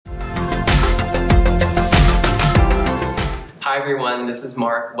Hi everyone, this is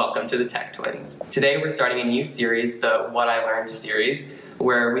Mark. Welcome to the Tech Twins. Today we're starting a new series, the What I Learned series,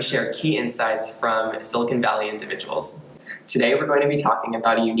 where we share key insights from Silicon Valley individuals. Today we're going to be talking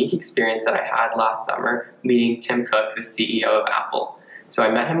about a unique experience that I had last summer meeting Tim Cook, the CEO of Apple. So I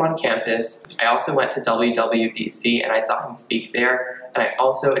met him on campus. I also went to WWDC and I saw him speak there, and I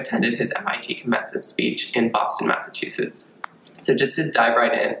also attended his MIT Commencement Speech in Boston, Massachusetts. So just to dive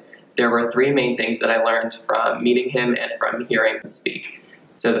right in, there were three main things that I learned from meeting him and from hearing him speak.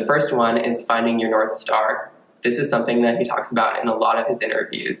 So the first one is finding your North Star. This is something that he talks about in a lot of his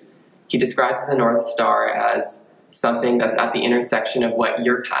interviews. He describes the North Star as something that's at the intersection of what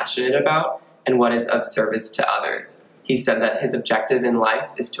you're passionate about and what is of service to others. He said that his objective in life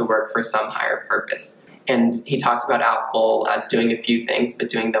is to work for some higher purpose. And he talks about Apple as doing a few things, but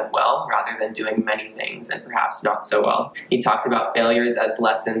doing them well rather than doing many things and perhaps not so well. He talks about failures as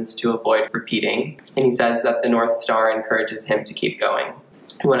lessons to avoid repeating. And he says that the North Star encourages him to keep going.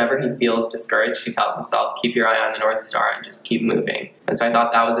 Whenever he feels discouraged, he tells himself, keep your eye on the North Star and just keep moving. And so I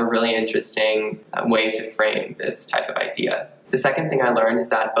thought that was a really interesting way to frame this type of idea. The second thing I learned is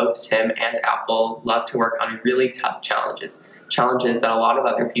that both Tim and Apple love to work on really tough challenges that a lot of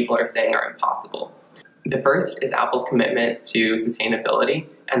other people are saying are impossible. The first is Apple's commitment to sustainability,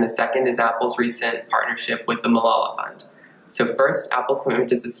 and the second is Apple's recent partnership with the Malala Fund. So first, Apple's commitment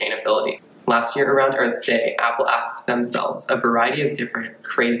to sustainability. Last year around Earth Day, Apple asked themselves a variety of different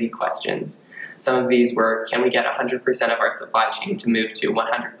crazy questions. Some of these were, can we get 100% of our supply chain to move to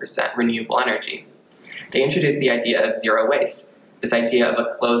 100% renewable energy? They introduced the idea of zero waste, this idea of a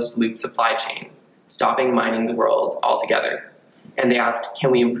closed-loop supply chain, stopping mining the world altogether. And they asked,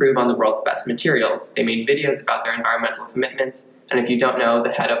 can we improve on the world's best materials? They made videos about their environmental commitments, and if you don't know,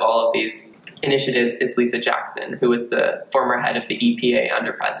 the head of all of these initiatives is Lisa Jackson, who was the former head of the EPA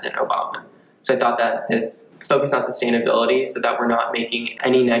under President Obama. So I thought that this focus on sustainability so that we're not making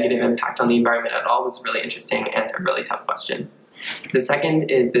any negative impact on the environment at all was really interesting and a really tough question. The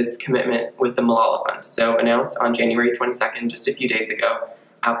second is this commitment with the Malala Fund. So announced on January 22nd, just a few days ago,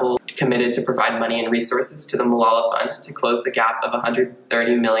 Apple committed to provide money and resources to the Malala Fund to close the gap of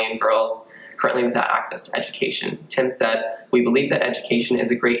 130 million girls currently without access to education. Tim said, we believe that education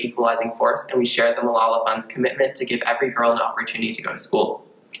is a great equalizing force, and we share the Malala Fund's commitment to give every girl an opportunity to go to school.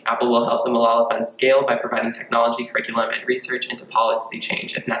 Apple will help the Malala Fund scale by providing technology, curriculum, and research into policy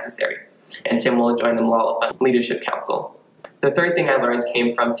change if necessary. And Tim will join the Malala Fund Leadership Council. The third thing I learned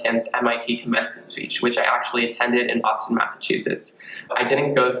came from Tim's MIT Commencement Speech, which I actually attended in Boston, Massachusetts. I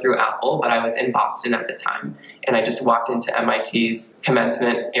didn't go through Apple, but I was in Boston at the time, and I just walked into MIT's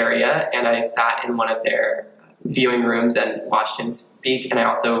commencement area, and I sat in one of their viewing rooms and watched him speak, and I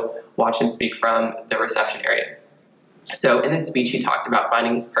also watched him speak from the reception area. So in this speech, he talked about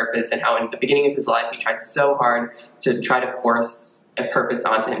finding his purpose and how in the beginning of his life, he tried so hard to try to force a purpose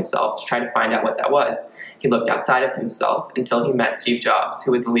onto himself, to try to find out what that was. He looked outside of himself until he met Steve Jobs,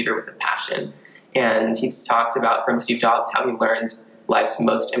 who was a leader with a passion. And he talked about from Steve Jobs how he learned life's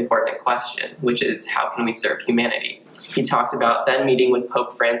most important question, which is how can we serve humanity? He talked about then meeting with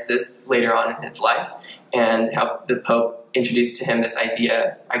Pope Francis later on in his life and how the Pope introduced to him this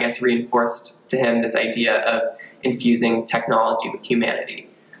idea, I guess reinforced to him this idea of infusing technology with humanity.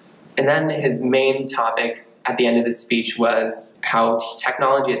 And then his main topic at the end of the speech was how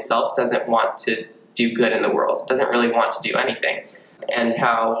technology itself doesn't want to do good in the world, doesn't really want to do anything, and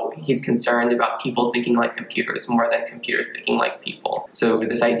how he's concerned about people thinking like computers more than computers thinking like people. So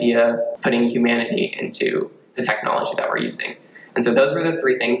this idea of putting humanity into the technology that we're using. And so those were the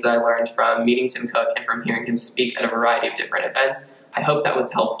three things that I learned from meeting Tim Cook and from hearing him speak at a variety of different events. I hope that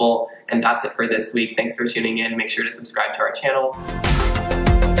was helpful, and that's it for this week. Thanks for tuning in. Make sure to subscribe to our channel.